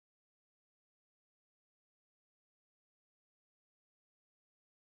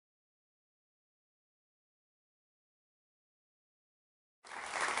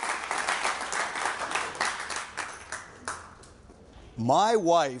My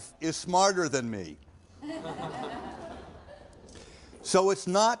wife is smarter than me. So it's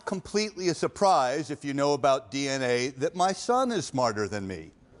not completely a surprise, if you know about DNA, that my son is smarter than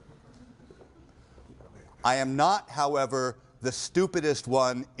me. I am not, however, the stupidest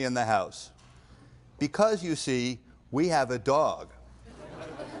one in the house. Because, you see, we have a dog.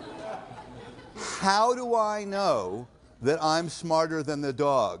 How do I know that I'm smarter than the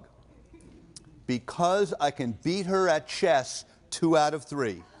dog? Because I can beat her at chess 2 out of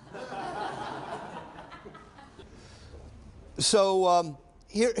 3. So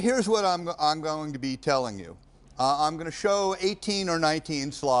here's what I'm going to be telling you. I'm going to show 18 or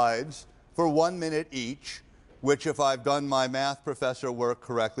 19 slides for 1 minute each, which, if I've done my math professor work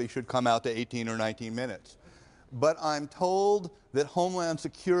correctly, should come out to 18 or 19 minutes. But I'm told that Homeland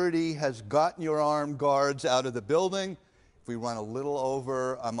Security has gotten your armed guards out of the building. If we run a little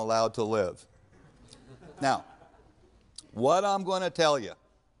over, I'm allowed to live. Now, what I'm going to tell you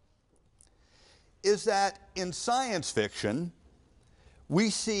is that in science fiction, we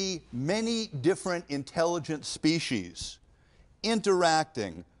see many different intelligent species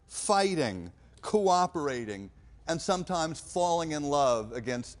interacting, fighting, cooperating, and sometimes falling in love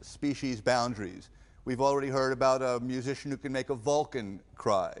against species boundaries. We've already heard about a musician who can make a Vulcan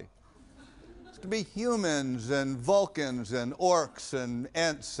cry. It's to be humans and Vulcans and orcs and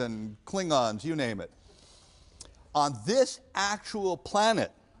Ents and Klingons, you name it. On this actual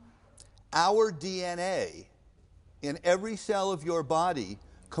planet, our DNA in every cell of your body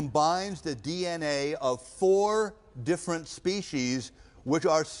combines the DNA of 4 different species, which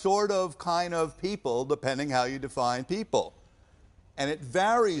are sort of, kind of people, depending how you define people. And it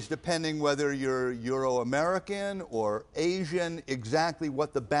varies depending whether you're Euro-American or Asian, exactly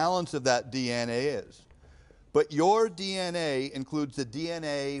what the balance of that DNA is. But your DNA includes the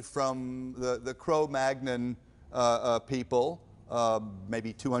DNA from the Cro-Magnon people,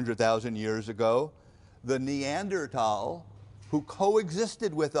 maybe 200,000 years ago, the Neanderthal, who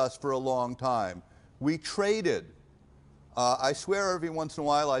coexisted with us for a long time. We traded. I swear every once in a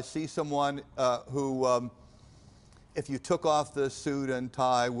while I see someone who, if you took off the suit and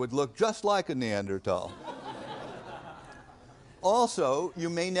tie, would look just like a Neanderthal. Also, you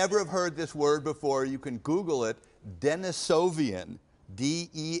may never have heard this word before. You can Google it, Denisovian.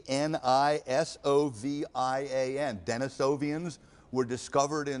 D-E-N-I-S-O-V-I-A-N. Denisovians were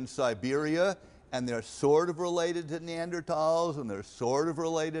discovered in Siberia, and they're sort of related to Neanderthals, and they're sort of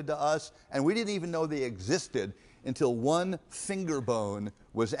related to us, and we didn't even know they existed until one finger bone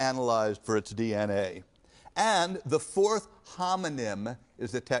was analyzed for its DNA. And the 4th homonym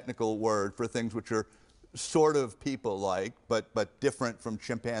is the technical word for things which are sort of people-like, but different from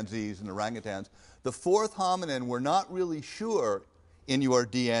chimpanzees and orangutans. The 4th hominin, we're not really sure in your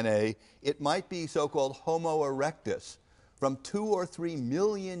DNA. It might be so-called Homo erectus from 2 or 3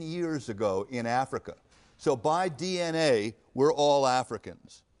 million years ago in Africa. So by DNA, we're all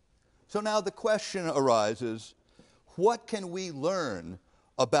Africans. So now the question arises, what can we learn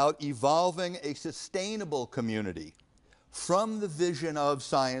about evolving a sustainable community from the vision of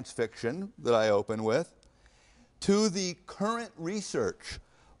science fiction that I open with to the current research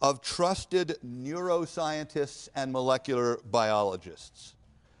of trusted neuroscientists and molecular biologists?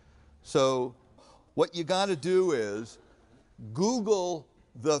 So what you got to do is Google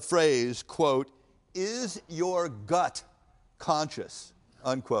the phrase, quote, "Is your gut conscious?"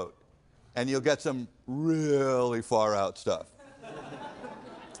 unquote, and you'll get some really far out stuff.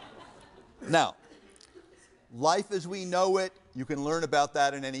 Now, life as we know it, you can learn about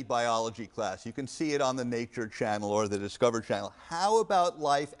that in any biology class. You can see it on the Nature Channel or the Discover Channel. How about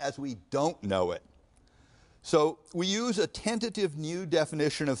life as we don't know it? So we use a tentative new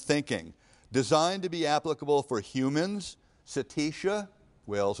definition of thinking designed to be applicable for humans, cetacea,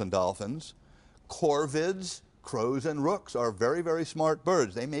 whales and dolphins, corvids, crows and rooks are very, very smart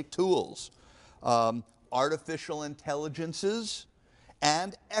birds. They make tools. Artificial intelligences,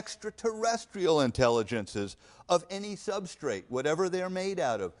 and extraterrestrial intelligences of any substrate, whatever they're made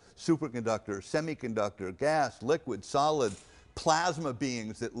out of, superconductor, semiconductor, gas, liquid, solid, plasma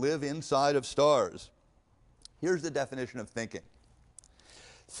beings that live inside of stars. Here's the definition of thinking.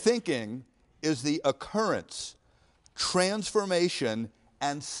 Thinking is the occurrence, transformation,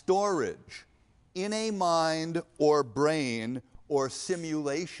 and storage in a mind or brain or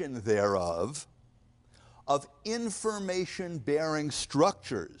simulation thereof of information-bearing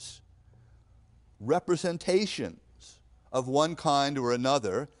structures, representations of one kind or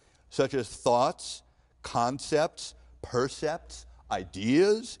another, such as thoughts, concepts, percepts,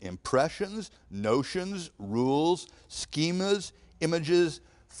 ideas, impressions, notions, rules, schemas, images,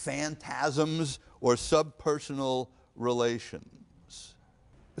 phantasms, or subpersonal relations.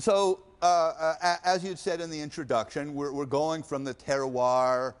 So, as you'd said in the introduction, we're going from the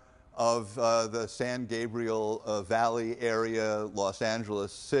terroir of the San Gabriel Valley area, Los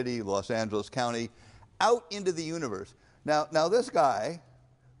Angeles City, Los Angeles County, out into the universe. Now this guy,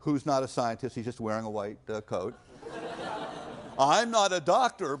 who's not a scientist, he's just wearing a white coat. I'm not a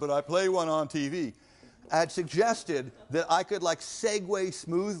doctor, but I play one on TV. Had suggested that I could like segue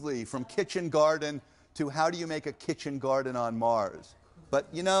smoothly from kitchen garden to how do you make a kitchen garden on Mars. But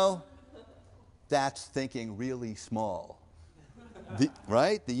you know, that's thinking really small.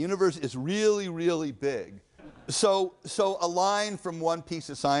 Right? The universe is really, really big. So a line from one piece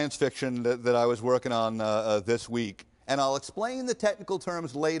of science fiction that I was working on this week, and I'll explain the technical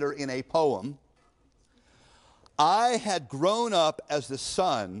terms later in a poem. I had grown up as the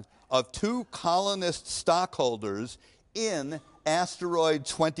son of two colonist stockholders in asteroid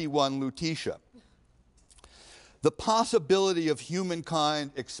 21 Lutetia. The possibility of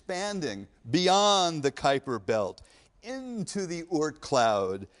humankind expanding beyond the Kuiper Belt into the Oort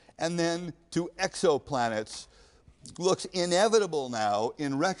cloud and then to exoplanets looks inevitable now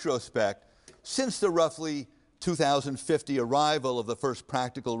in retrospect since the roughly 2050 arrival of the first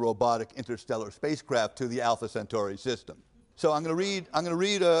practical robotic interstellar spacecraft to the Alpha Centauri system. So I'm going to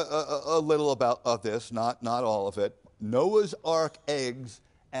read a little of this, not all of it. Noah's Ark Eggs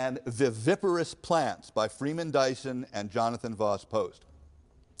and Viviperous Plants by Freeman Dyson and Jonathan Voss Post.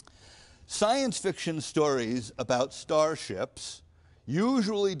 Science fiction stories about starships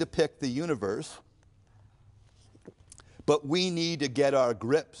usually depict the universe, but we need to get our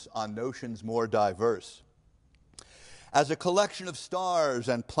grips on notions more diverse. As a collection of stars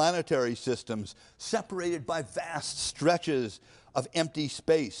and planetary systems separated by vast stretches of empty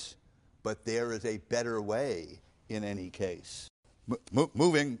space, but there is a better way in any case.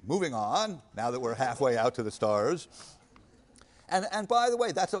 Moving on, now that we're halfway out to the stars. And by the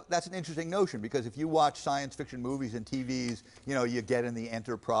way, that's an interesting notion, because if you watch science fiction movies and TVs, you know, you get in the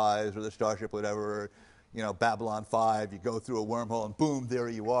Enterprise or the Starship, whatever, you know, Babylon 5, you go through a wormhole and boom, there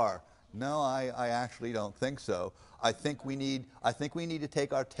you are. No, I actually don't think so. I think we need to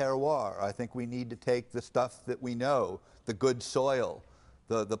take our terroir. I think we need to take the stuff that we know, the good soil,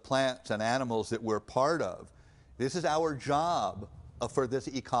 the plants and animals that we're part of. This is our job for this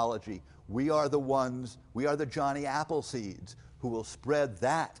ecology. We are the Johnny Appleseeds who will spread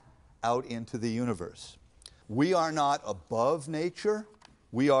that out into the universe. We are not above nature,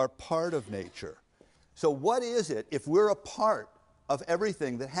 we are part of nature. So what is it if we're a part of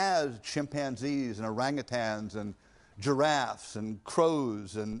everything that has chimpanzees and orangutans and giraffes and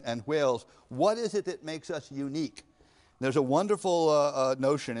crows and whales? What is it that makes us unique? There's a wonderful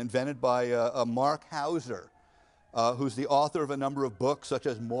notion invented by Mark Hauser, who's the author of a number of books such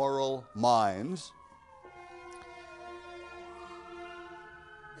as Moral Minds.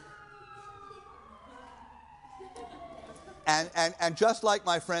 And just like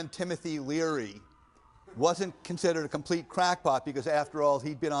my friend Timothy Leary wasn't considered a complete crackpot because, after all,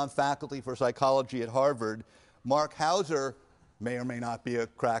 he'd been on faculty for psychology at Harvard, Mark Hauser may or may not be a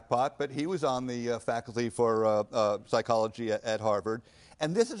crackpot, but he was on the faculty for psychology at Harvard.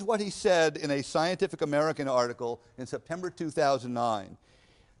 And this is what he said in a Scientific American article in September 2009.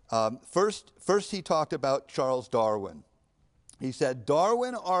 First he talked about Charles Darwin. He said,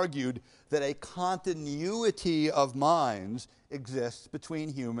 Darwin argued that a continuity of minds exists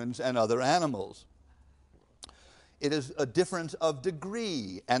between humans and other animals. It is a difference of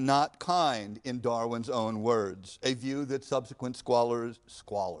degree and not kind, in Darwin's own words, a view that subsequent scholars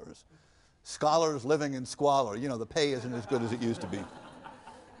living in squalor, you know, the pay isn't as good as it used to be.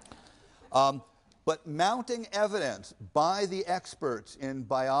 But mounting evidence by the experts in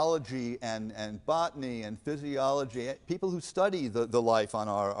biology and botany and physiology, people who study the life on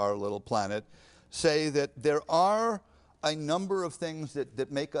our little planet, say that there are a number of things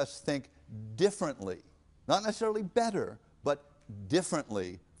that make us think differently, not necessarily better, but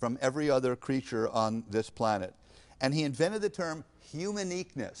differently from every other creature on this planet. And he invented the term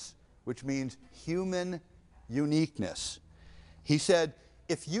humaniqueness, which means human uniqueness. He said,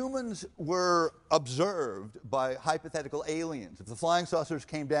 if humans were observed by hypothetical aliens, if the flying saucers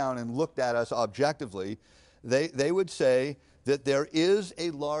came down and looked at us objectively, they would say that there is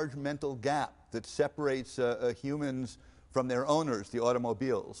a large mental gap that separates humans from their owners, the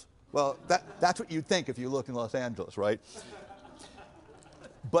automobiles. Well, that's what you'd think if you look in Los Angeles, right?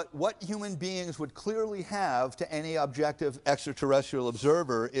 But what human beings would clearly have to any objective extraterrestrial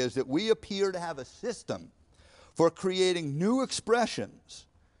observer is that we appear to have a system for creating new expressions,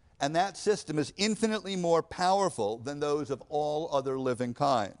 and that system is infinitely more powerful than those of all other living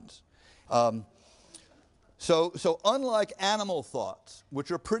kinds. So unlike animal thoughts, which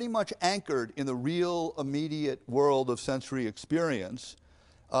are pretty much anchored in the real immediate world of sensory experience,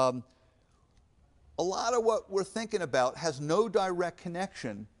 a lot of what we're thinking about has no direct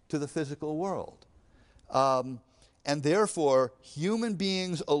connection to the physical world. And therefore, human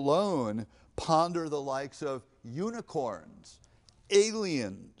beings alone ponder the likes of unicorns,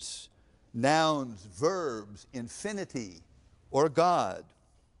 aliens, nouns, verbs, infinity, or God.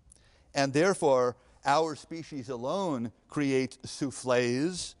 And therefore, our species alone creates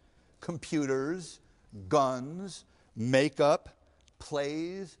soufflés, computers, guns, makeup,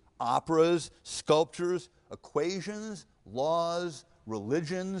 plays, operas, sculptures, equations, laws,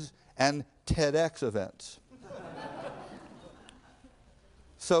 religions, and TEDx events.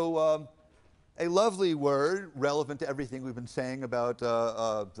 So a lovely word relevant to everything we've been saying about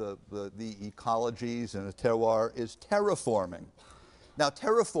the ecologies and the terroir is terraforming. Now,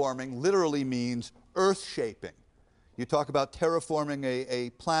 terraforming literally means earth-shaping. You talk about terraforming a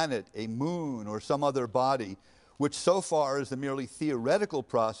planet, a moon, or some other body, which so far is the merely theoretical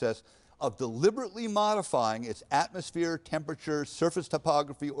process of deliberately modifying its atmosphere, temperature, surface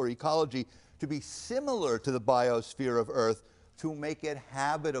topography, or ecology to be similar to the biosphere of Earth to make it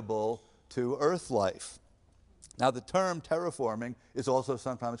habitable to Earth life. Now, the term terraforming is also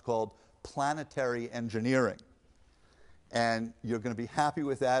sometimes called planetary engineering. And you're going to be happy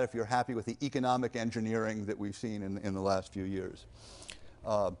with that if you're happy with the economic engineering that we've seen in the last few years.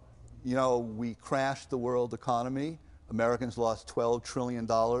 You know, we crashed the world economy. Americans lost $12 trillion.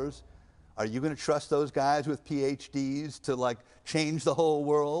 Are you going to trust those guys with PhDs to, like, change the whole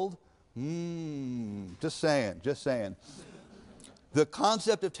world? Just saying, just saying. The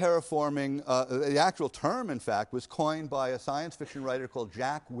concept of terraforming, the actual term, in fact, was coined by a science fiction writer called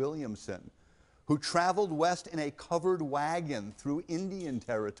Jack Williamson, who traveled west in a covered wagon through Indian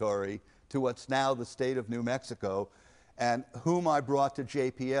territory to what's now the state of New Mexico, and whom I brought to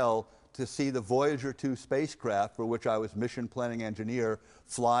JPL to see the Voyager 2 spacecraft, for which I was mission planning engineer,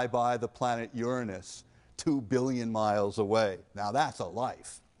 fly by the planet Uranus, 2 billion miles away. Now that's a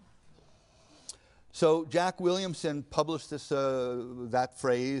life. So Jack Williamson published this, that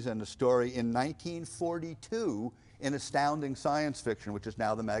phrase and the story in 1942 in Astounding Science Fiction, which is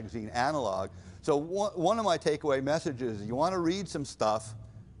now the magazine Analog. So one of my takeaway messages is you want to read some stuff,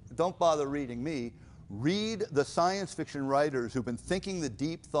 don't bother reading me. Read the science fiction writers who've been thinking the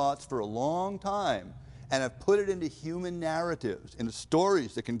deep thoughts for a long time and have put it into human narratives, into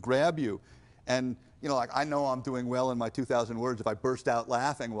stories that can grab you. And, you know, like, I know I'm doing well in my 2,000 words if I burst out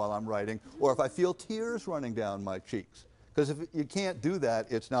laughing while I'm writing, or if I feel tears running down my cheeks. Because if you can't do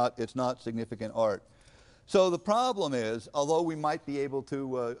that, it's not significant art. So the problem is, although we might be able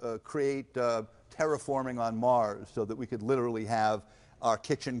to create terraforming on Mars so that we could literally have our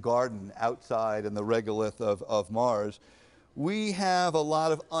kitchen garden outside in the regolith of Mars, we have a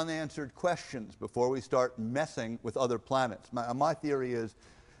lot of unanswered questions before we start messing with other planets. My theory is,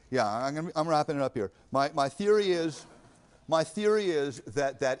 yeah, I'm wrapping it up here. My theory is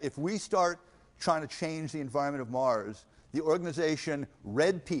that if we start trying to change the environment of Mars, the organization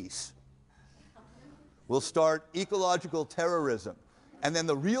Red Peace will start ecological terrorism. And then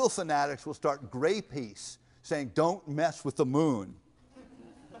the real fanatics will start Gray Peace, saying, don't mess with the moon.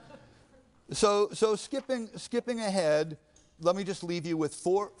 So skipping ahead, let me just leave you with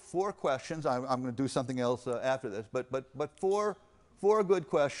four questions. I'm going to do something else after this, but four good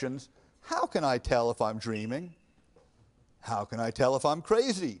questions. How can I tell if I'm dreaming? How can I tell if I'm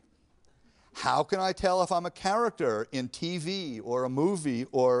crazy? How can I tell if I'm a character in TV or a movie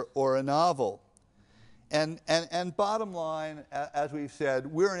or a novel? And bottom line, as we've said,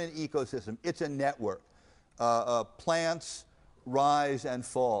 we're in an ecosystem. It's a network. Plants rise and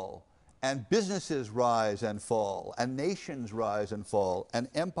fall, and businesses rise and fall, and nations rise and fall, and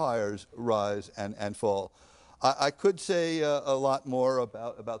empires rise and fall. I could say a lot more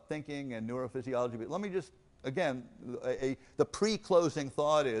about thinking and neurophysiology, but let me just, again, the pre-closing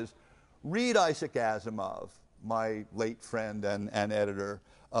thought is, read Isaac Asimov, my late friend and editor.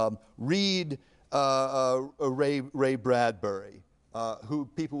 Read Ray Bradbury, who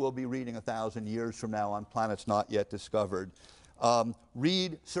people will be reading 1,000 years from now on planets not yet discovered.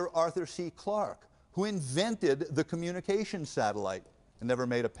 Read Sir Arthur C. Clarke, who invented the communication satellite and never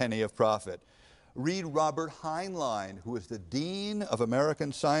made a penny of profit. Read Robert Heinlein, who is the dean of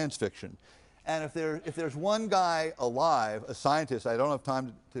American science fiction. And if there's one guy alive, a scientist, I don't have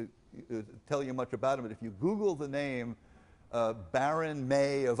time to tell you much about him, but if you Google the name Baron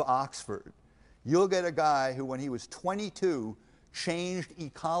May of Oxford, you'll get a guy who, when he was 22, changed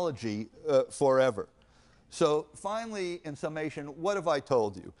ecology forever. So finally, in summation, what have I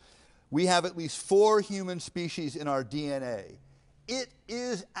told you? We have at least 4 human species in our DNA. It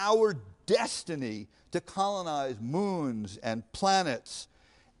is our destiny to colonize moons and planets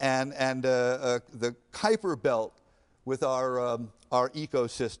and the Kuiper Belt with our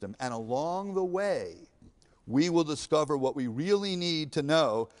ecosystem. And along the way, we will discover what we really need to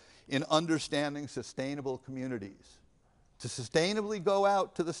know in understanding sustainable communities. To sustainably go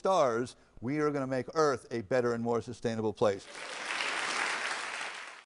out to the stars, we are going to make Earth a better and more sustainable place.